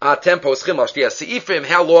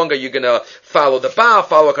 how long are you going to follow the Baal,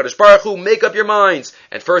 follow HaKadosh Baruch Hu? Make up your minds.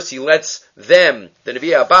 And first he lets them, the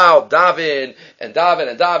Nevi'ei Habal,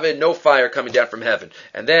 daven, no fire coming down from heaven.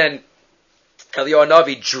 And then Eliyahu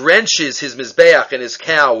Navi drenches his Mizbeach and his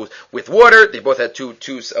cow with water. They both had two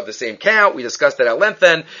of the same cow. We discussed that at length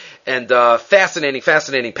then. And fascinating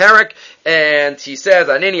parak. And he says,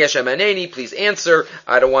 Aneni Hashem Aneni, please answer.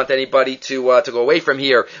 I don't want anybody to go away from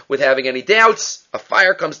here with having any doubts. A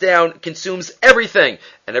fire comes down, consumes everything.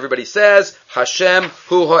 And everybody says, Hashem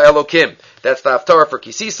Hu Ha'elokim. That's the Haftarah for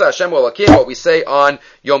Kisisa, Hashem Hu Ha'elokim, what we say on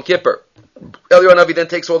Yom Kippur. Eliyahu Navi then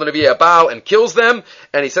takes all the Nevi'ei Habal and kills them,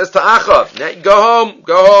 and he says to Achav, go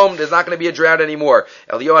home, there's not going to be a drought anymore.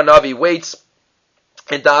 Eliyahu Navi waits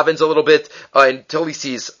and davens a little bit until he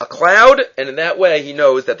sees a cloud, and in that way he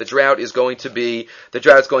knows that the drought is going to be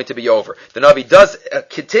over. The Navi does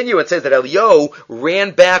continue and says that Eliyahu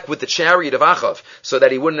ran back with the chariot of Achav so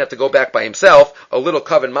that he wouldn't have to go back by himself. A little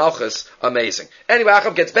Kavan Malchus, amazing. Anyway,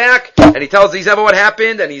 Achav gets back and he tells Izebel what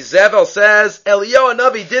happened, and Izebel says Eliyahu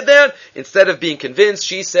Navi did that. Instead of being convinced,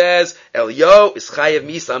 she says Eliyahu is chayav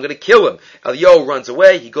misa, I'm going to kill him. Eliyahu runs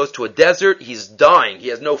away. He goes to a desert. He's dying. He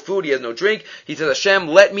has no food. He has no drink. He says, Hashem,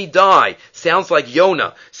 let me die. Sounds like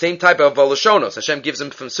Yonah. Same type of lashonos. Hashem gives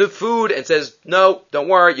him some food and says, no, don't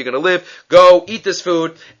worry, you're going to live. Go, eat this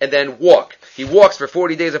food, and then walk. He walks for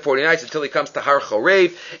 40 days and 40 nights until he comes to Har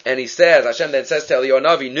Chorev, and he says, Hashem then says to Eliyahu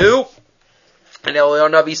Navi, "Nu." And Eliyahu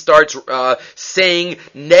Navi starts saying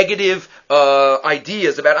negative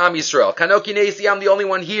ideas about Am Yisrael. Kanoki Neisi, I'm the only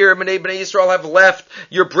one here. Bnei Yisrael have left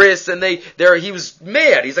your bris, and he was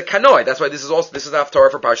mad. He's a kanoi. That's why this is Haftarah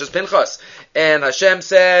for Parshas Pinchas. And Hashem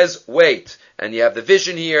says, wait. And you have the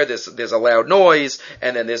vision here, there's a loud noise,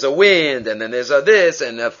 and then there's a wind, and then there's a this,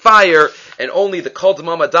 and a fire, and only the Kol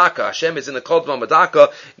D'ma Madaka, Hashem is in the Kol D'ma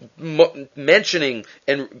Madaka, mentioning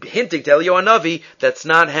and hinting to Eliyahu Navi, that's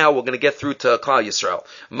not how we're going to get through to Klal Yisrael.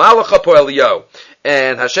 Malacha po Eliyahu.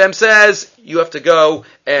 And Hashem says, you have to go,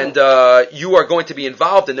 and you are going to be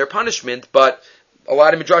involved in their punishment, but a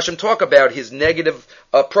lot of Midrashim talk about his negative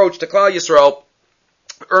approach to Klal Yisrael,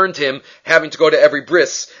 earned him having to go to every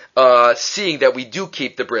bris, seeing that we do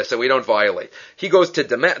keep the bris and we don't violate. He goes to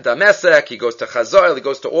Damasek, he goes to Chazal, he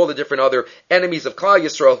goes to all the different other enemies of Klal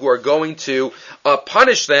Yisrael who are going to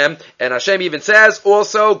punish them. And Hashem even says,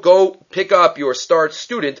 also go pick up your star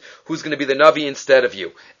student who's going to be the Navi instead of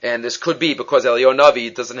you. And this could be because Eliyahu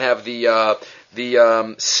Navi doesn't have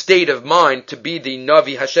the state of mind to be the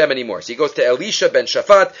Navi Hashem anymore. So he goes to Elisha ben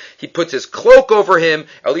Shaphat, he puts his cloak over him,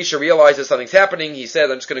 Elisha realizes something's happening, he says,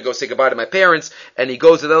 I'm just going to go say goodbye to my parents, and he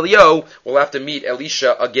goes with Eliyahu. We'll have to meet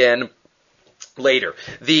Elisha again later.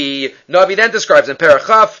 The Navi then describes in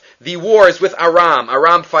Parachaf the wars with Aram.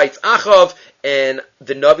 Aram fights Achav, and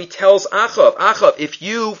the Navi tells Achav, if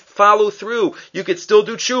you follow through, you could still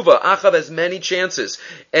do tshuva. Achav has many chances.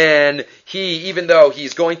 And even though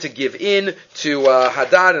he's going to give in to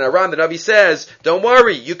Hadad and Aram, the Navi says, don't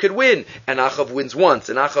worry, you could win. And Achav wins once,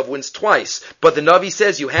 and Achav wins twice. But the Navi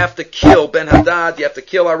says you have to kill Ben Hadad, you have to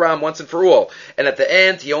kill Aram once and for all. And at the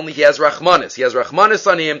end, he has Rachmanis. He has Rachmanis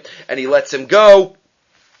on him, and he lets him go.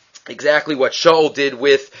 Exactly what Shaul did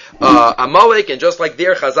with Amalek, and just like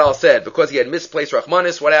there Chazal said, because he had misplaced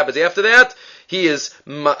Rachmanis, what happens after that? He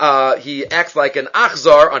acts like an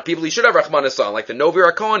achzar on people he should have Rachmanis on, like the Novi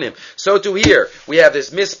Rakonim. So too here, we have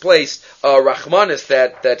this misplaced Rachmanis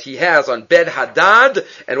that he has on Ben Hadad,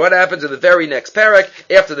 and what happens in the very next parak,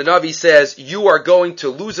 after the Navi says, you are going to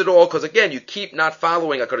lose it all, because again, you keep not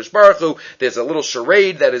following HaKadosh Baruch Hu, there's a little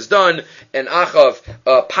charade that is done, and Achav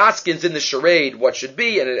paskins in the charade what should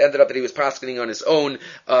be, and it ended up that he was paskening on his own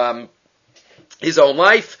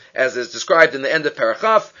life, as is described in the end of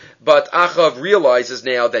Parachaf, but Achav realizes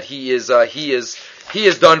now that he is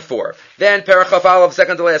done for. Then Parachaf Aleph,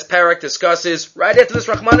 second to last parak, discusses, right after this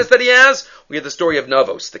Rachmanis that he has, we have the story of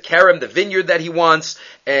Navos, the Kerem, the vineyard that he wants,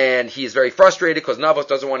 and he is very frustrated because Navos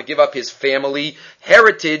doesn't want to give up his family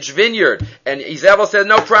heritage vineyard. And Izabel said,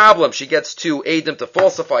 no problem. She gets to aid him to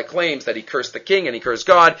falsify claims that he cursed the king and he cursed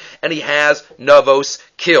God, and he has Navos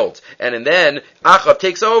killed. And then Achav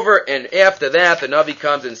takes over, and after that, the Navi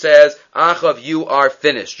comes and says, Achav, you are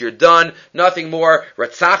finished. You're done. Nothing more.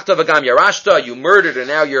 Ratzachta v'gam yarashta. You murdered, and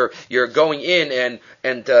now you're going in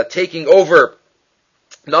and taking over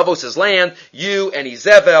Navos' land. You and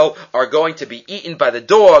Izebel are going to be eaten by the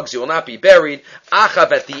dogs. You will not be buried.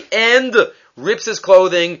 Achav at the end rips his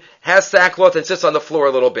clothing, has sackcloth, and sits on the floor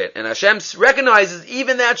a little bit. And Hashem recognizes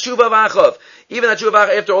even that tshuva of Achav. Even that tshuva of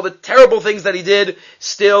Achav, after all the terrible things that he did,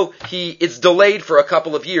 still it's delayed for a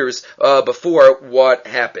couple of years before what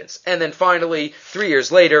happens. And then finally, 3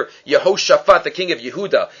 years later, Yehoshaphat, the king of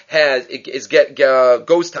Yehuda,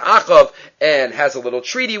 goes to Achav and has a little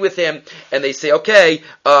treaty with him, and they say, okay,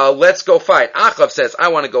 let's go fight. Achav says, I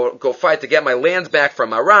want to go fight to get my lands back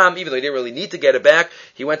from Aram, even though he didn't really need to get it back.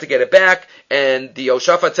 He went to get it back, and the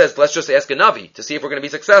Yehoshaphat says, let's just ask a Navi to see if we're going to be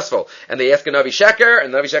successful. And they ask a Navi Sheker,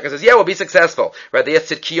 and the Navi Sheker says, yeah, we'll be successful. Right? They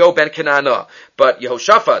asked Tzidkiyo ben Kenana. But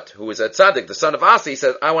Yehoshaphat, who is a tzaddik, the son of Asa, he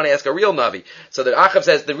says, I want to ask a real Navi. So that Achav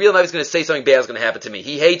says, the real Navi is going to say something bad is going to happen to me.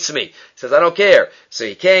 He hates me. He says, I don't care. So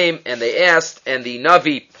he came, and they asked, and the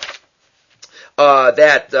Navi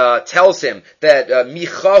that tells him that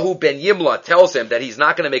Michahu ben Yimla tells him that he's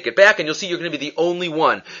not going to make it back, and you'll see you're going to be the only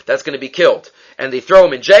one that's going to be killed. And they throw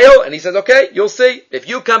him in jail, and he says, okay, you'll see. If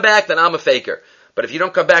you come back, then I'm a faker. But if you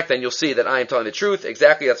don't come back, then you'll see that I am telling the truth.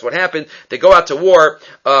 Exactly, that's what happened. They go out to war.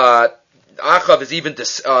 Achav is even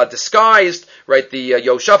disguised, right? The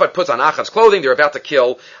Yehoshaphat puts on Achav's clothing. They're about to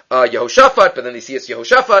kill Yehoshaphat, but then they see it's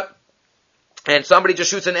Yehoshaphat. And somebody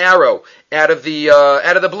just shoots an arrow out of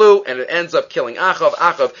the blue, and it ends up killing Achav.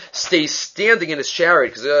 Achav stays standing in his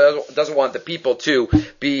chariot because he doesn't want the people to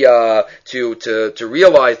be to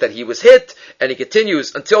realize that he was hit, and he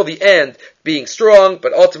continues until the end, being strong.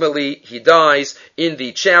 But ultimately, he dies in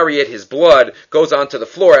the chariot. His blood goes onto the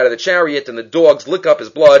floor out of the chariot, and the dogs lick up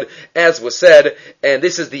his blood, as was said. And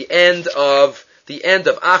this is the end of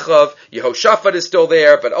Achav. Yehoshaphat is still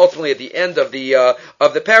there, but ultimately at the end of the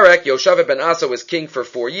parak, Yehoshaphat ben Asa was king for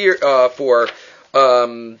 4 years. How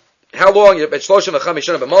long? He was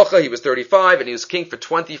 35, and he was king for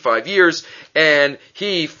 25 years, and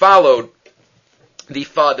he followed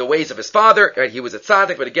the ways of his father. Right? He was a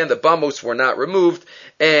tzaddik, but again, the bamos were not removed.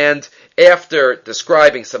 And after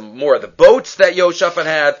describing some more of the boats that Yehoshaphat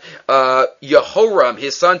had, Yehoram,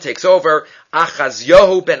 his son, takes over.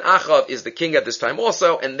 Achazyahu ben Achav is the king at this time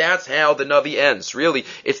also, and that's how the Navi ends. Really,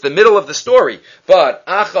 it's the middle of the story, but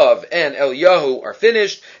Achav and Eliyahu are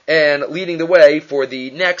finished and leading the way for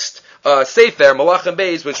the next Sefer, Malachim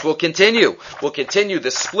Beis, which will continue. We'll continue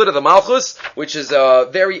the split of the Malchus, which is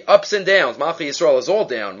very ups and downs. Malchus Yisrael is all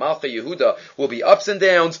down. Malchus Yehuda will be ups and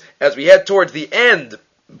downs as we head towards the end.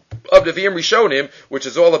 of Nevi'im Rishonim, which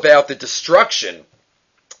is all about the destruction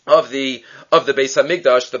of the Beis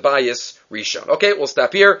Hamikdash, the Bayis Rishon. Okay, we'll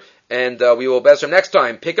stop here, and we will, next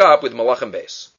time, pick up with Malachim Beis.